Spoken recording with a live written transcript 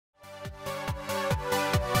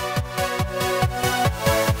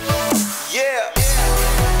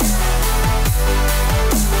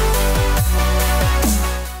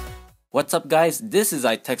What's up guys, this is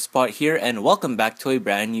iTechSpot here and welcome back to a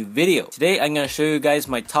brand new video. Today I'm going to show you guys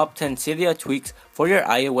my top 10 Cydia tweaks for your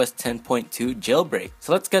iOS 10.2 jailbreak.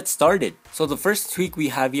 So let's get started. So the first tweak we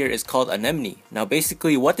have here is called Anemone. Now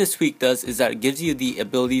basically what this tweak does is that it gives you the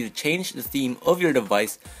ability to change the theme of your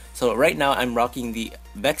device. So right now I'm rocking the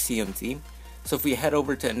Vexium theme. So if we head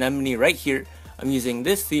over to Anemone right here, I'm using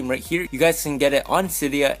this theme right here. You guys can get it on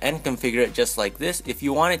Cydia and configure it just like this if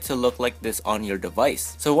you want it to look like this on your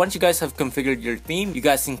device. So once you guys have configured your theme, you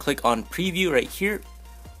guys can click on preview right here.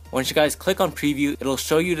 Once you guys click on preview, it'll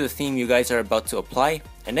show you the theme you guys are about to apply,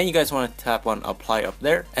 and then you guys want to tap on apply up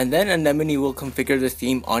there, and then Anemone will configure the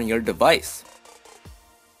theme on your device.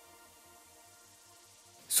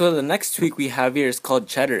 So the next tweak we have here is called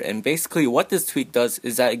Cheddar, and basically what this tweak does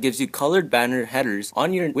is that it gives you colored banner headers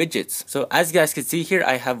on your widgets. So as you guys can see here,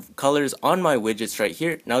 I have colors on my widgets right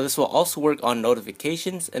here. Now this will also work on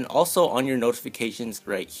notifications and also on your notifications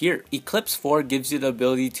right here. Eclipse 4 gives you the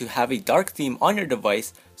ability to have a dark theme on your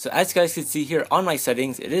device. So as you guys can see here on my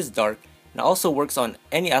settings, it is dark, and it also works on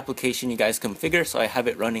any application you guys configure. So I have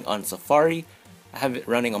it running on Safari, I have it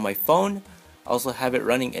running on my phone, I also have it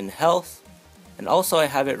running in Health, and also I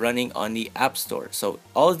have it running on the App Store. So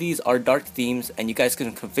all of these are dark themes and you guys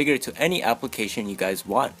can configure it to any application you guys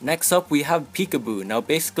want. Next up we have Peekaboo. Now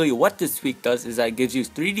basically what this tweak does is that it gives you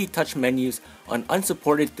 3D touch menus on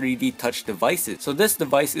unsupported 3D touch devices. So this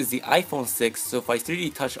device is the iPhone 6, so if I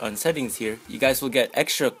 3D touch on settings here, you guys will get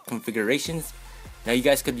extra configurations. Now you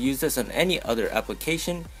guys could use this on any other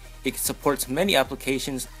application. It supports many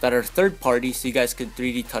applications that are third party, so you guys could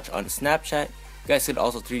 3D touch on Snapchat. You guys could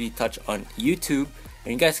also 3D touch on YouTube,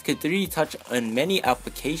 and you guys could 3D touch on many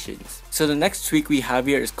applications. So the next tweak we have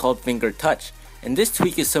here is called Finger Touch, and this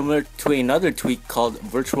tweak is similar to another tweak called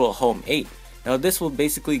Virtual Home 8. Now this will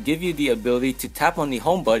basically give you the ability to tap on the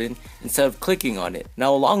home button instead of clicking on it.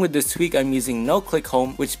 Now along with this tweak, I'm using no click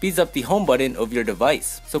home, which speeds up the home button of your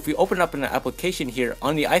device. So if we open up an application here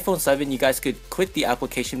on the iPhone 7, you guys could quit the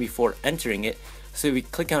application before entering it. So if we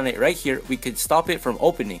click on it right here, we could stop it from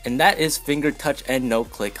opening, and that is Finger Touch and No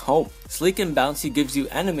Click Home. Sleek and Bouncy gives you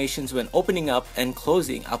animations when opening up and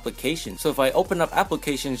closing applications. So if I open up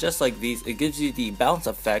applications just like these, it gives you the bounce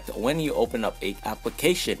effect when you open up a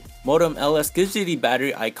application. Modem LS gives you the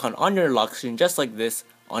battery icon on your lock screen just like this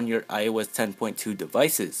on your iOS 10.2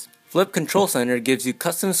 devices. Flip Control Center gives you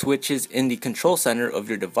custom switches in the control center of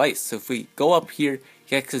your device. So if we go up here,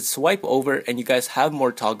 you guys could swipe over and you guys have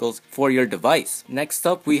more toggles for your device. Next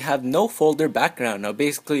up we have No Folder Background. Now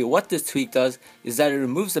basically what this tweak does is that it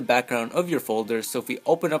removes the background of your folder. So if we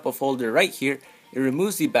open up a folder right here, it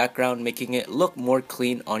removes the background, making it look more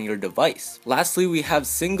clean on your device. Lastly we have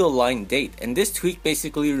Single Line Date, and this tweak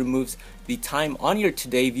basically removes the time on your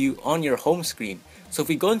Today view on your home screen. So if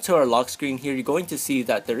we go into our lock screen here, you're going to see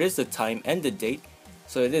that there is the time and the date.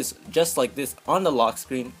 So it is just like this on the lock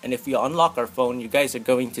screen, and if we unlock our phone, you guys are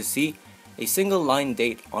going to see a single line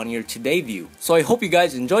date on your Today view. So I hope you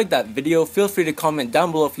guys enjoyed that video. Feel free to comment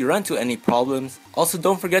down below if you run into any problems. Also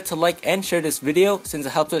don't forget to like and share this video since it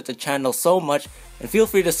helps with the channel so much, and feel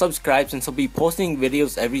free to subscribe since I'll be posting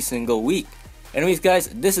videos every single week. Anyways guys,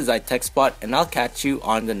 this is iTechSpot and I'll catch you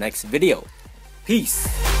on the next video.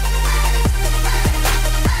 Peace!